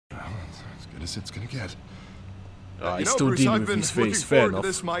as it's gonna get. He's still Bruce, dealing I've with been his looking face. Fair forward to enough.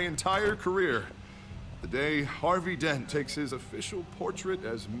 this my entire career. The day Harvey Dent takes his official portrait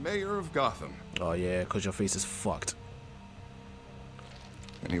as mayor of Gotham. Oh yeah, cause your face is fucked.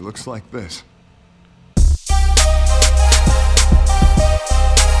 And he looks like this.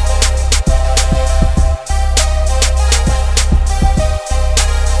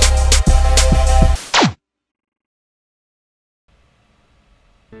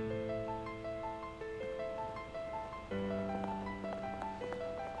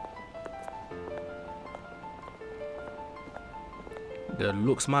 The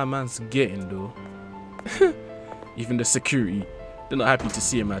looks my man's getting though. Even the security, they're not happy to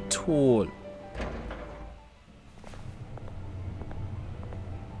see him at all.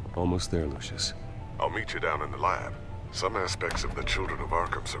 Almost there, Lucius. I'll meet you down in the lab. Some aspects of the Children of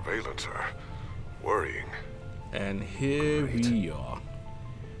Arkham surveillance are worrying. And here we are,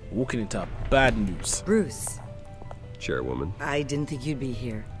 walking into bad news. Bruce, Chairwoman. I didn't think you'd be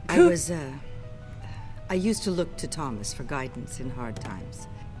here. I used to look to Thomas for guidance in hard times.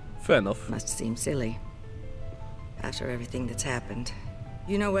 Fair enough. Must seem silly. After everything that's happened.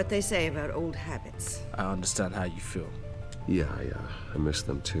 You know what they say about old habits. I understand how you feel. Yeah, I miss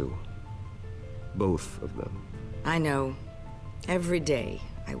them too. Both of them. I know. Every day,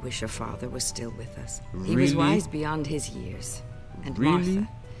 I wish your father was still with us. Really? He was wise beyond his years. And Really? Martha,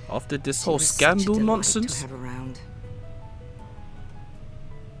 After this she whole was such a scandal delight nonsense? to have around.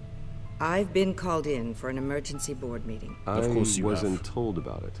 I've been called in for an emergency board meeting. Of course you wasn't have. told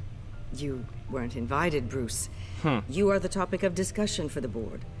about it. You weren't invited, Bruce. You are the topic of discussion for the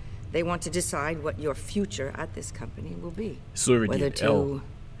board. They want to decide what your future at this company will be. It's already Whether an to L.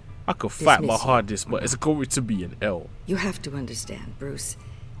 I could fight my dismiss you hardest, or but it's going to be an L. You have to understand, Bruce.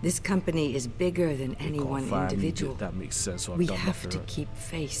 This company is bigger than any Can't one fire me, individual. that makes sense. So I've We done have nothing to wrong. keep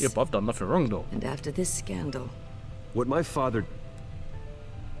face. Yeah, but I've done nothing wrong though. And after this scandal, What my father...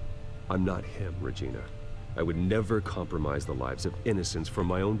 I'm not him, Regina. I would never compromise the lives of innocents for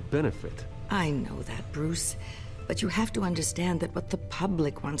my own benefit. I know that, Bruce. But you have to understand that what the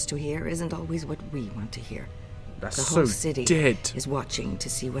public wants to hear isn't always what we want to hear. That's The so whole city dead. is watching to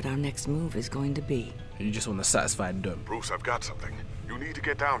see what our next move is going to be. You just want to satisfy them. Bruce, I've got something. You need to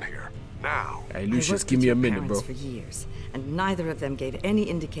get down here. Now. Hey I Lucius, worked give with me a your minute, bro. parents for years, and neither of them gave any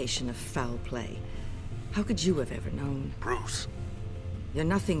indication of foul play. How could you have ever known? Bruce. You're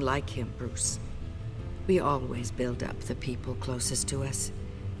nothing like him, Bruce. We always build up the people closest to us.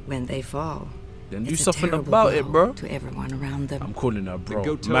 When they fall, Then do it's a something terrible about it, blow bro. to everyone around them. I'm calling her, Then bro.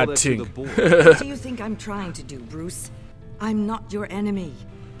 go tell Mad that to ting. the board. What do you think I'm trying to do, Bruce? I'm not your enemy.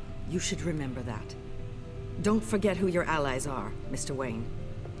 You should remember that. Don't forget who your allies are, Mr. Wayne.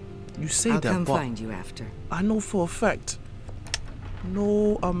 You say I'll that, come but find you after. I know for a fact,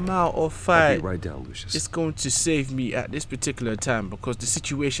 no amount of I'll fight be right down, Lucius. is going to save me at this particular time because the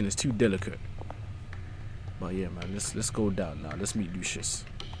situation is too delicate. But yeah, man, let's go down now. Let's meet Lucius.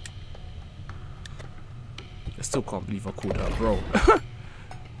 I still can't believe I called her bro.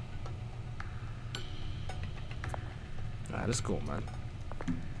 Alright, let's go, man.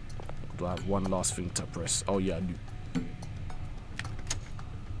 Do I have one last thing to press? Oh yeah, I do.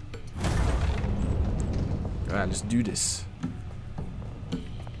 Alright, let's do this.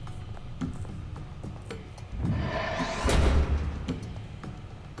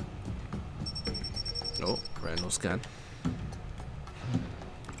 Oh, random scan.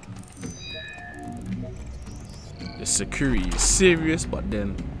 The security is serious, but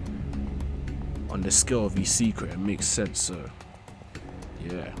then on the scale of his secret, it makes sense, so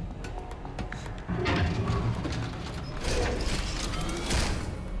yeah.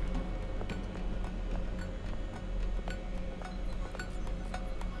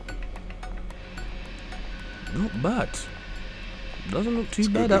 Not bad. Doesn't look too It's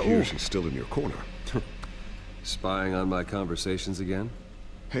bad good at to hear all. she's still in your corner. Spying on my conversations again?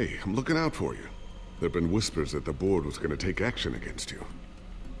 Hey, I'm looking out for you. There've been whispers that the board was going to take action against you.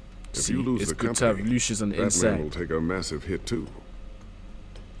 If See, you lose it's the good to have company, Lucius on the Batman will inside. take a massive hit too.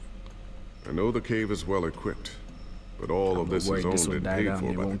 I know the cave is well equipped, but all I'm of not this is worried this owned will and die paid down. for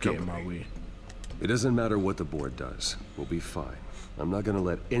They by the won't get in my company. way. It doesn't matter what the board does. We'll be fine. I'm not gonna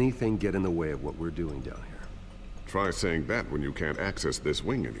let anything get in the way of what we're doing down here. Try saying that when you can't access this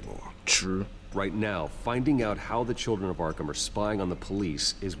wing anymore. True. Right now, finding out how the Children of Arkham are spying on the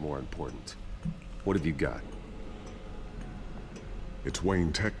police is more important. What have you got? It's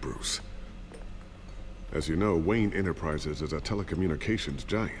Wayne Tech, Bruce. As you know, Wayne Enterprises is a telecommunications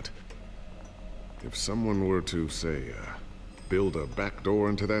giant. If someone were to, say, build a backdoor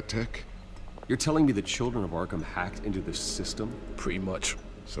into that tech, You're telling me the Children of Arkham hacked into this system? Pretty much.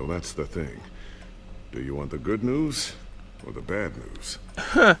 So that's the thing. Do you want the good news or the bad news?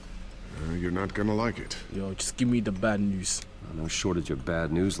 You're not gonna like it. Yo, just give me the bad news. No shortage of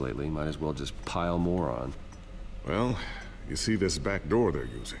bad news lately. Might as well just pile more on. Well, you see this back door they're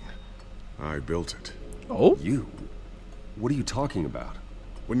using? I built it. Oh? You? What are you talking about?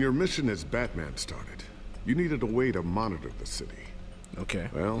 When your mission as Batman started, you needed a way to monitor the city. Okay.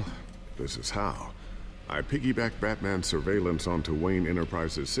 Well, this is how. I piggybacked Batman's surveillance onto Wayne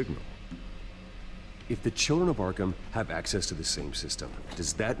Enterprises' signal. If the children of Arkham have access to the same system,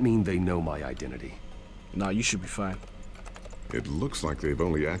 does that mean they know my identity? Nah, you should be fine. It looks like they've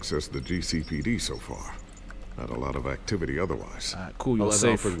only accessed the GCPD so far. Not a lot of activity otherwise. Alright, cool, I'll you're have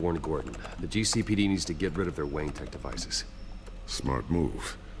safe. Alfred warn Gordon. The GCPD needs to get rid of their Wayne Tech devices. Smart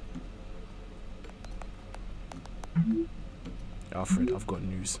move. Alfred, I've got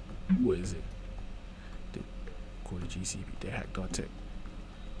news. What is it? They call the GCP. They hacked our tech.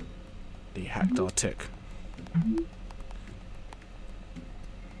 They hacked our tech.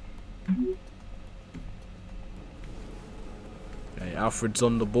 Hey, Alfred's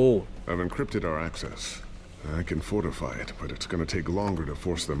on the ball. I've encrypted our access. I can fortify it, but it's gonna take longer to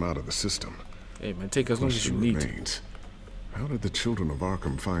force them out of the system. Hey man, take as long as you Question need. remains. How did the children of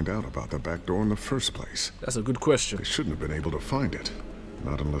Arkham find out about the back door in the first place? That's a good question. They shouldn't have been able to find it.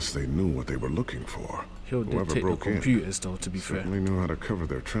 Not unless they knew what they were looking for. He'll Whoever take the broke in computers though, to be fair. certainly knew how to cover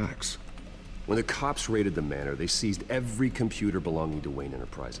their tracks. When the cops raided the manor, they seized every computer belonging to Wayne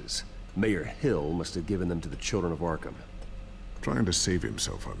Enterprises. Mayor Hill must have given them to the children of Arkham. Trying to save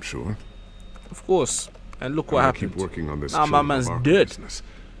himself, I'm sure. Of course. And look what I'll happened. keep working on this Now my children man's of Arkham dead. business.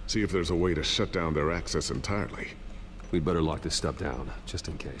 See if there's a way to shut down their access entirely. We'd better lock this stuff down, just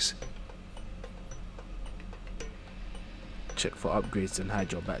in case. Check for upgrades and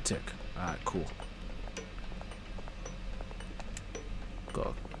hide your bat tech. Alright, cool.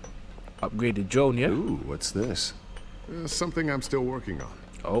 Got a upgraded drone, yeah? Ooh, what's this? Something I'm still working on.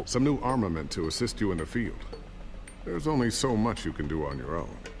 Oh, Some new armament to assist you in the field. There's only so much you can do on your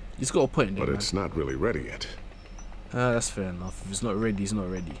own. he's got a point in there, But man. it's not really ready yet. That's fair enough. If it's not ready, it's not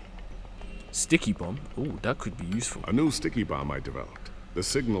ready. Sticky bomb. Oh, that could be useful. A new sticky bomb I developed. The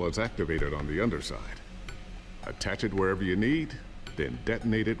signal is activated on the underside. Attach it wherever you need, then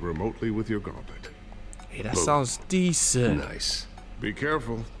detonate it remotely with your gauntlet. Hey, that sounds decent. Nice. Be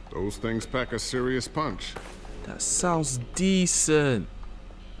careful. Those things pack a serious punch. That sounds decent.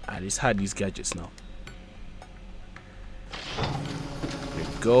 Alright, let's hide these gadgets now. There we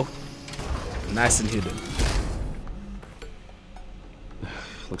go. Nice and hidden.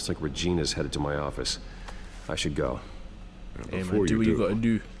 Looks like Regina's headed to my office. I should go. And Hey before man, do what you do, gotta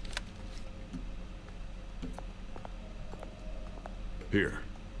do. Here.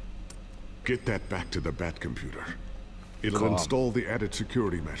 Get that back to the Bat computer. It'll Calm. install the added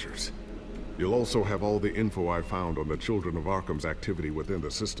security measures. You'll also have all the info I found on the Children of Arkham's activity within the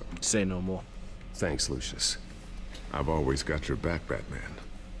system. Say no more. Thanks, Lucius. I've always got your back, Batman.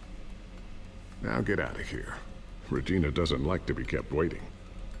 Now get out of here. Regina doesn't like to be kept waiting.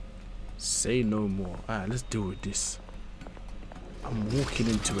 Say no more. Alright, let's deal with this. I'm walking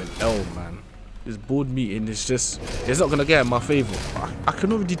into an L, man. This board meeting is just... it's not gonna get in my favor. I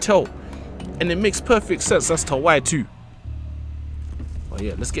can already tell. And it makes perfect sense as to why too. But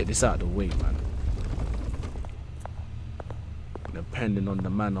yeah, let's get this out of the way, man. Depending on the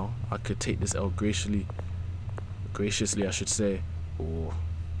manner, I could take this L graciously, I should say, or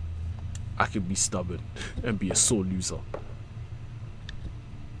I could be stubborn and be a sore loser.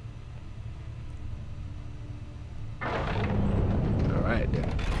 Alright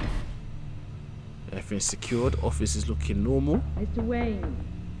then. Everything's secured, office is looking normal. Mr. Wayne.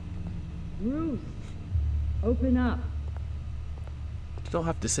 Bruce. Open up. You don't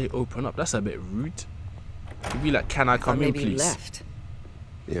have to say open up, that's a bit rude. You'd be like, can I come in Maybe you please? left.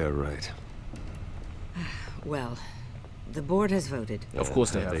 Yeah, right. Well, the board has voted. Of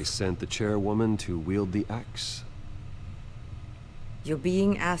course they Have they have. sent the chairwoman to wield the axe? You're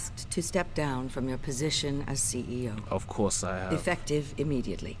being asked to step down from your position as CEO. Of course I have. Effective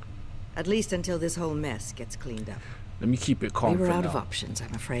immediately. At least until this whole mess gets cleaned up. Let me keep it We calm were for out of now. options,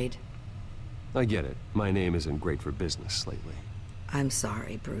 I'm afraid. I get it. My name isn't great for business lately. I'm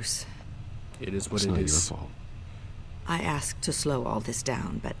sorry, Bruce. It is what It's it not is. your fault. I asked to slow all this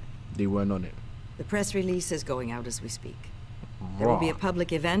down, but They weren't on it. the press release is going out as we speak. There will be a Raw.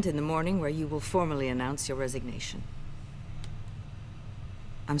 public event in the morning where you will formally announce your resignation.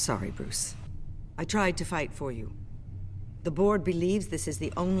 I'm sorry, Bruce. I tried to fight for you. The board believes this is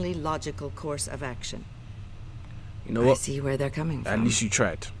the only logical course of action. You know I what? see where they're coming At from. least you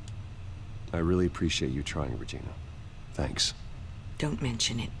tried. I really appreciate you trying, Regina. Thanks. Don't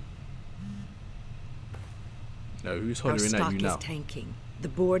mention it. No, who's Our hollering at stock you is now? tanking. The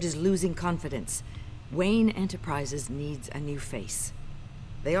board is losing confidence. Wayne Enterprises needs a new face.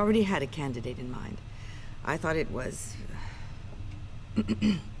 They already had a candidate in mind. I thought it was...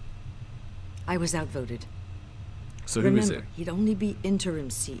 I was outvoted. So who is it? Remember, he'd only be interim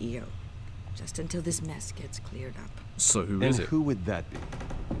CEO. Just until this mess gets cleared up. So who is And it? who would that be?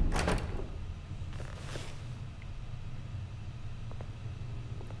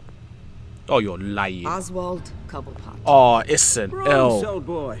 Oh, you're lying. Oswald Cobblepot. Oh, it's an Bruce, L. old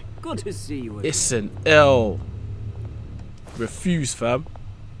boy. Good to see you again. It's an L. Refuse, fam.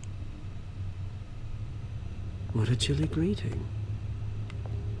 What a chilly greeting.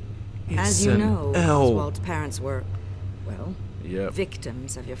 As It's you an know, L. Oswald's parents were, well, Yep.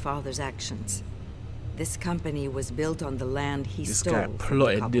 victims of your father's actions. This company was built on the land he This stole. guy from the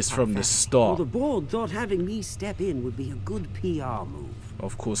plotted this Cobblepot from the family. Well, start. the board thought having me step in would be a good PR move.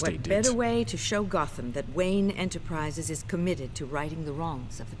 Of course they What did. better way to show Gotham that Wayne Enterprises is committed to righting the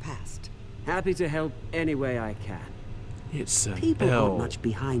wrongs of the past? Happy to help any way I can. It's an People aren't L. much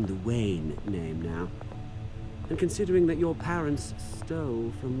behind the Wayne name now. And considering that your parents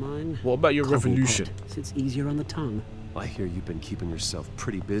stole from mine... What about your Cobblepot revolution? sits easier on the tongue. I hear you've been keeping yourself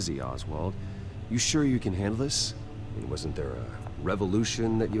pretty busy, Oswald. You sure you can handle this? I mean, wasn't there a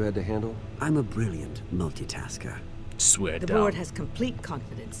revolution that you had to handle? I'm a brilliant multitasker. Swear The down. board has complete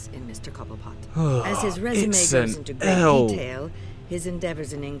confidence in Mr. Cobblepot. As his resume It's goes an into great L. detail, his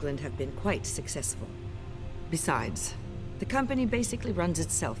endeavors in England have been quite successful. Besides, the company basically runs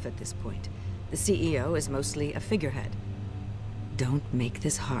itself at this point. The CEO is mostly a figurehead. Don't make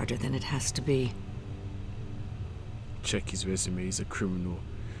this harder than it has to be. Check his resume. He's a criminal.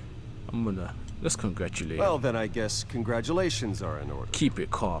 Let's congratulate Well, him. then I guess congratulations are in order. Keep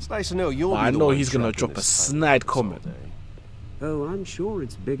it calm. It's nice to know you'll But be I the know one he's gonna trucking drop a this title snide all comment. day. Oh, I'm sure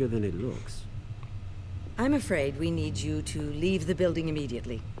it's bigger than it looks. I'm afraid we need you to leave the building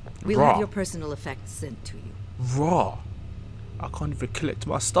immediately. We'll Raw. have your personal effects sent to you. Raw. I can't even collect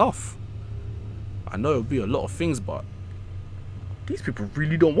my stuff. I know it'll be a lot of things, but these people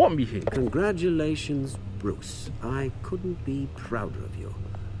really don't want me here. Congratulations, Bruce. I couldn't be prouder of you.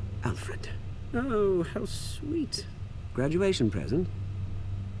 Alfred. Oh, how sweet. Graduation present.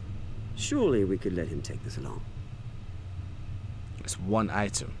 Surely we could let him take this along. It's one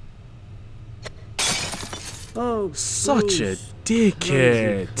item. Oh, Such a Bruce.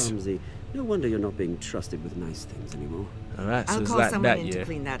 dickhead. Clumsy. No wonder you're not being trusted with nice things anymore. Alright, so I'll it's call like someone that, in yeah. to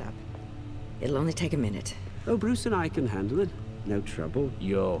clean that up. It'll only take a minute. Oh, Bruce and I can handle it. No trouble.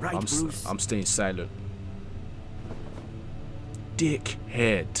 Yo, Right, Bruce? I'm staying silent.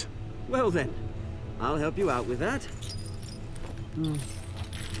 Dickhead. Well then, I'll help you out with that.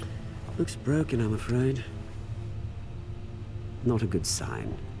 Looks broken, I'm afraid. Not a good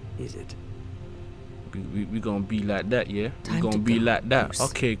sign, is it? We gonna be like that, yeah? We Time gonna to be go, like that. Bruce.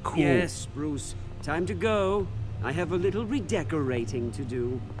 Okay, cool. Yes, Bruce. Time to go. I have a little redecorating to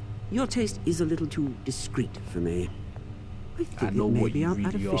do. Your taste is a little too discreet for me. I think I know it may what be you out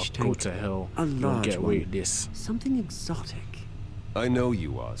at a really are. fish Go tank. to hell. A You don't large get away one. with this. Something exotic. I know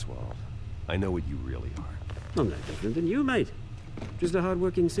you, Oswald. I know what you really are. I'm no different than you, mate. Just a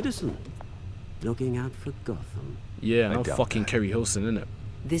hard-working citizen. Looking out for Gotham. Yeah, I I'm doubt fucking that. Kerry Hilson, innit?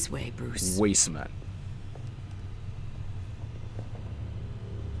 This way, Bruce. Waste man.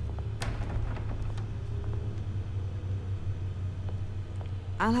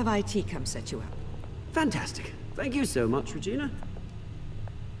 I'll have IT come set you up. Fantastic. Thank you so much, Regina.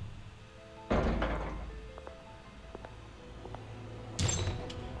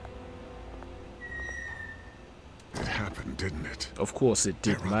 It happened, didn't it? Of course it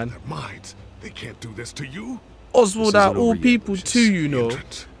did, They're out man. of their minds. They can't do this to you. Oswald This out isn't all over yet, people Lucius. too, you know.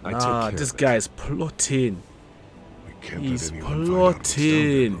 Mutant. I take Nah, care this of it. guy's plotting. We can't He's let anyone find out what's down there,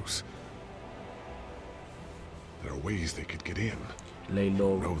 plotting. Bruce. There are ways they could get in. Lay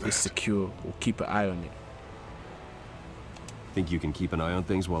low, Know it's that. secure. We'll keep an eye on it. Think you can keep an eye on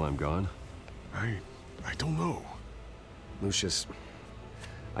things while I'm gone? I don't know. Lucius,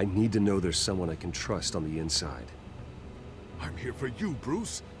 I need to know there's someone I can trust on the inside. I'm here for you,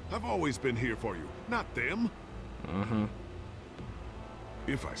 Bruce. I've always been here for you, not them.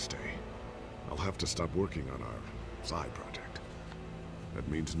 If I stay, I'll have to stop working on our side project. That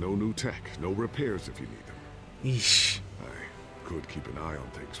means no new tech, no repairs if you need them. Eesh. I could keep an eye on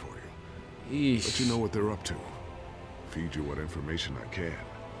things for you. Let you Eesh. know what they're up to. Feed you what information I can.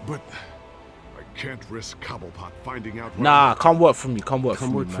 But I can't risk Cobblepot finding out what Nah, come work for me. Come work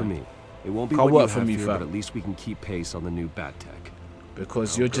Come for work me, for man. me. It won't be Come what work you for have me, here, fam. but at least we can keep pace on the new bat tech.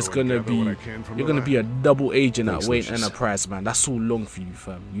 Because I'll you're go just and gonna gather be, what I can from you're the gonna be a lab. double agent at Thanks, Wayne Lucius. Enterprise, man. That's so long for you,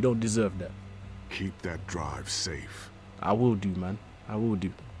 fam. You don't deserve that. Keep that drive safe. I will do, man. I will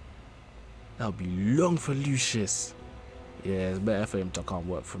do. That'll be long for Lucius. Yeah, it's better for him to can't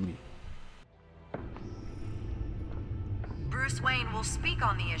work for me. Bruce Wayne will speak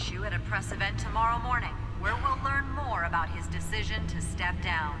on the issue at a press event tomorrow morning, where we'll learn more about his decision to step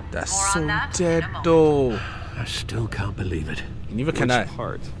down. That's more so on that dead, in a moment. though. I still can't believe it. Neither can I. Which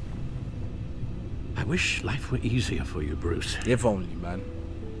part? I wish life were easier for you, Bruce. If only, man.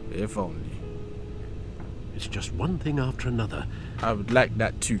 If only. It's just one thing after another. I would like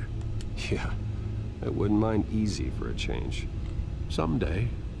that too. Yeah, I wouldn't mind easy for a change. Someday.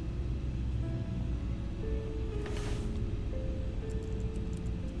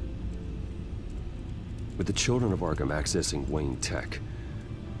 With the children of Arkham accessing Wayne Tech,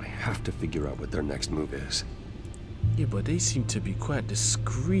 I have to figure out what their next move is. Yeah, but they seem to be quite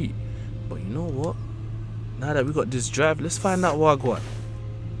discreet. But you know what? Now that we got this drive, let's find out what I got.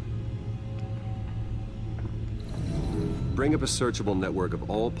 Bring up a searchable network of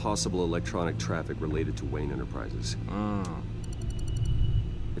all possible electronic traffic related to Wayne Enterprises.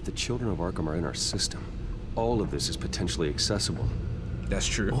 If the children of Arkham are in our system, all of this is potentially accessible. That's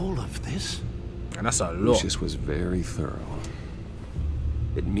true. All of this? And that's a lot. Lucius was very thorough.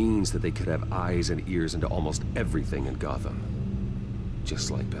 It means that they could have eyes and ears into almost everything in Gotham.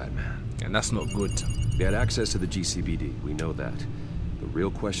 Just like Batman. And that's not good. They had access to the GCPD, we know that. The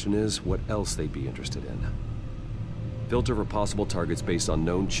real question is what else they'd be interested in. Filter for possible targets based on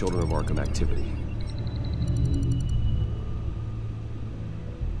known Children of Arkham activity.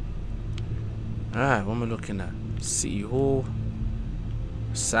 Alright, what am I looking at? City Hall,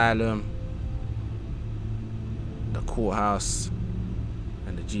 Asylum, the courthouse,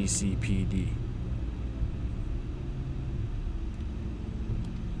 and the GCPD.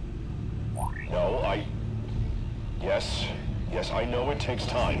 No, Yes, I know it takes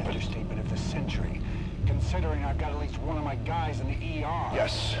time, but... Understatement of the century, considering I've got at least one of my guys in the ER.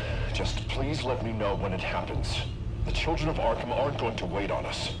 Yes, just please let me know when it happens. The children of Arkham aren't going to wait on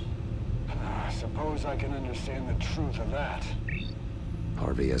us. I suppose I can understand the truth of that.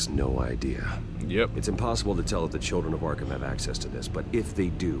 Harvey has no idea. Yep. It's impossible to tell if the children of Arkham have access to this, but if they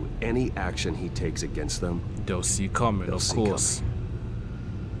do, any action he takes against them, They'll see coming, they'll of see course. coming.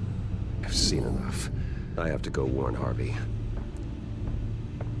 I've seen enough. I have to go warn Harvey.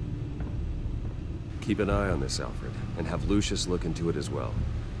 Keep an eye on this, Alfred, and have Lucius look into it as well.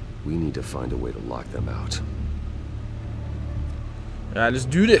 We need to find a way to lock them out. Alright, let's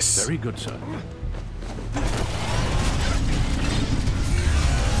do this. Very good, sir.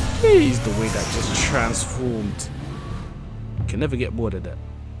 He's the way that just transformed. Can never get bored of that.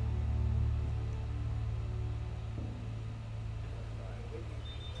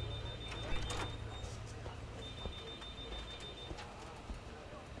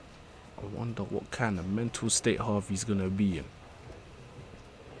 I wonder what kind of mental state Harvey's gonna be in.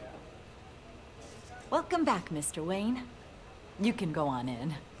 Welcome back, Mr. Wayne. You can go on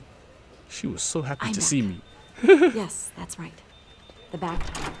in. She was so happy I'm to back. see me. Yes, that's right. The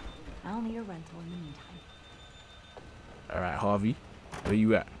back door. I'll need a rental in the meantime. Alright, Harvey, where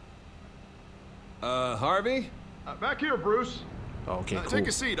you at? Harvey? Back here, Bruce. Okay, cool. Take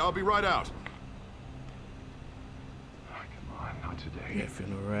a seat. I'll be right out. Oh, come on, not today. Yeah,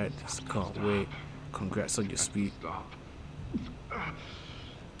 feeling alright. Just can't wait. Congrats on your speed. Stop.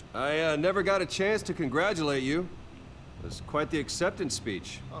 I never got a chance to congratulate you. It was quite the acceptance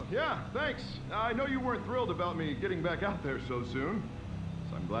speech. Oh, yeah, thanks. I know you weren't thrilled about me getting back out there so soon.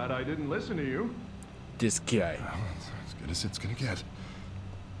 So I'm glad I didn't listen to you. This guy. Well, it's as good as it's gonna get.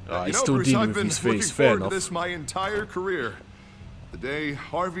 He's still Bruce, dealing I've with been his looking face. Fair forward to enough. this my entire career. The day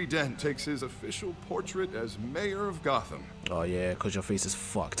Harvey Dent takes his official portrait as mayor of Gotham. Oh yeah, cause your face is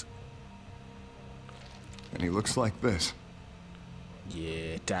fucked. And he looks like this.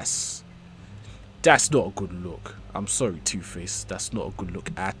 Yeah, that's not a good look. I'm sorry, Two-Face. That's not a good look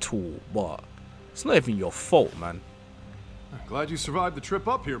at all. But it's not even your fault, man. I'm glad you survived the trip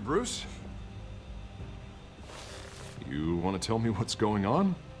up here, Bruce. You want to tell me what's going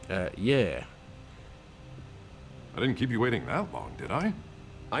on? Yeah. I didn't keep you waiting that long, did I?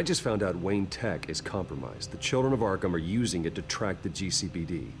 I just found out Wayne Tech is compromised. The children of Arkham are using it to track the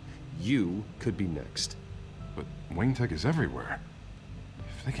GCPD. You could be next. But Wayne Tech is everywhere.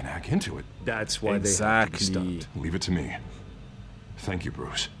 If they can hack into it. That's why Exactly. they have to be stopped. Leave it to me. Thank you,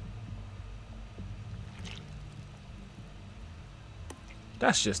 Bruce.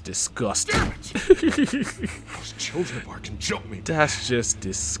 That's just disgusting. Those children of Arkham jumped me. That's just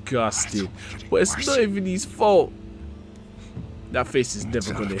disgusting. But it's not even his fault. That face is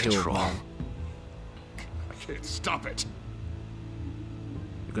never gonna heal, man. I can't stop it.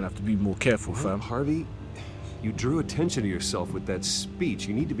 You're gonna have to be more careful, Well, fam. Harvey, you drew attention to yourself with that speech.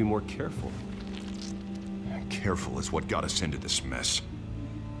 You need to be more careful. Careful is what got us into this mess.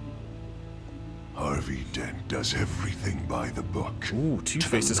 Harvey Dent does everything by the book. Ooh,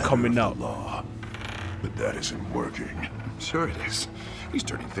 Two-Face is coming out. Law. But that isn't working. Sure it is. He's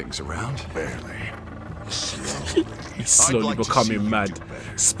turning things around. Barely. He's slowly I'd like to see becoming you mad. do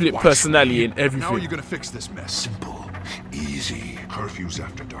better. Split Watch personality and How are you everything. gonna fix this mess? Simple. Easy. Curfews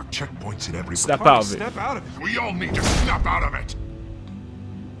after dark. Checkpoints in every... Snap out of it. Snap out of it. We all need to snap out of it.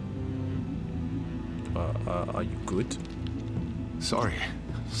 Are you good? Sorry.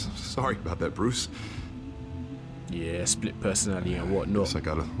 Sorry about that, Bruce. Yeah, split personality and whatnot. Guess I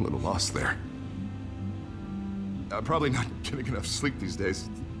got a little lost there. I'm probably not getting enough sleep these days.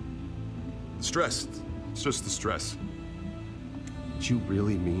 The stress. It's just the stress. Did you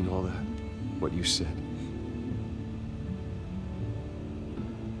really mean all that? What you said?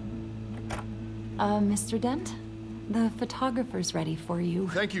 Mr. Dent? The photographer's ready for you.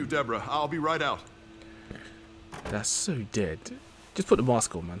 Thank you, Deborah. I'll be right out. That's so dead. Just put the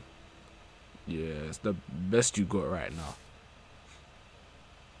mask on, man. Yeah, it's the best you got right now.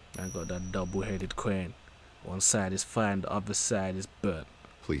 I got that double-headed coin. One side is fine, the other side is burnt.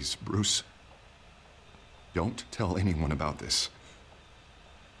 Please, Bruce. Don't tell anyone about this.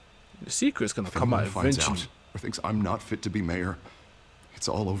 The secret's gonna If come out anyone finds eventually. out or thinks I'm not fit to be mayor, it's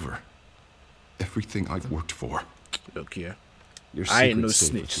all over. Everything I've worked for. Look here. Your I ain't no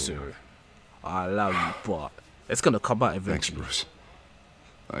secret's safe snitch, with me. sir. I allow you, but it's gonna come out Thanks, eventually. Bruce.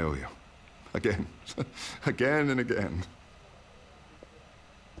 I owe you. Again. Again and again.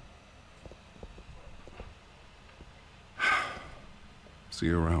 See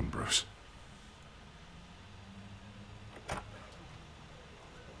you around, Bruce.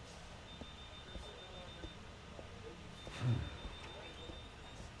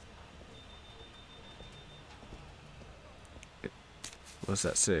 What's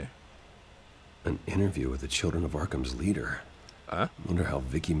that say? An interview with the Children of Arkham's leader. Huh? Wonder how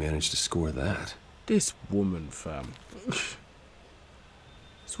Vicky managed to score that. This woman, fam.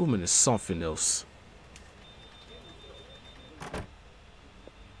 This woman is something else.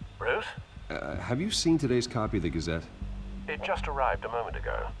 Bruce? Have you seen today's copy of the Gazette? It just arrived a moment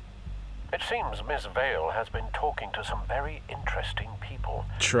ago. It seems Miss Vale has been talking to some very interesting people.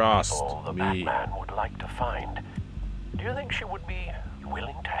 Trust People the me. Batman would like to find. Do you think she would be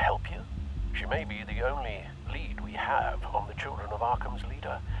willing to help you? She may be the only lead we have on the Children of Arkham's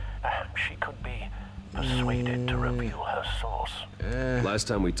leader. Perhaps she could be persuaded to reveal her source. Last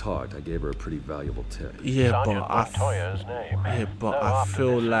time we talked, I gave her a pretty valuable tip. Yeah, Sergeant but Montoya's name. yeah, but Though I after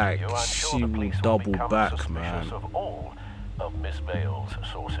feel this like interview, I'm sure she the will police double become back, suspicious man. of all of Miss Vale's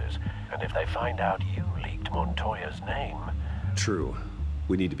sources, and if they find out you leaked Montoya's name, True.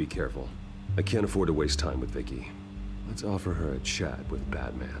 We need to be careful. I can't afford to waste time with Vicky. Let's offer her a chat with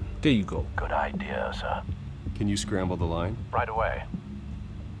Batman. There you go. good idea, sir. Can you scramble the line? Right away.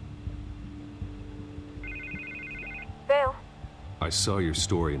 Vale, I saw your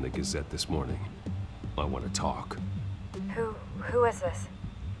story in the Gazette this morning. I want to talk. who is this?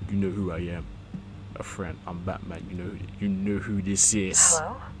 You know who I am. A friend. I'm Batman. You know who this is.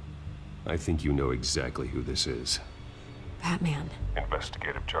 Hello? I think you know exactly who this is. Batman.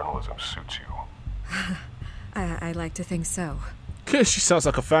 Investigative journalism suits you. I'd like to think so. She sounds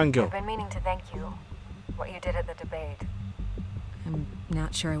like a I've fangirl. been meaning to thank you. What you did at the debate. I'm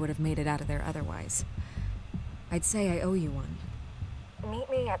not sure I would have made it out of there otherwise. I'd say I owe you one. Meet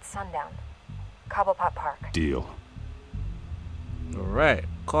me at sundown. Cobblepot Park. Deal. Alright,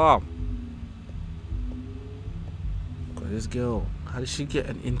 calm. God, this girl, how did she get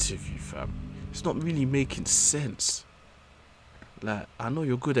an interview, fam? It's not really making sense. Like, I know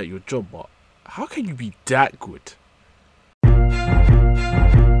you're good at your job, but how can you be that good?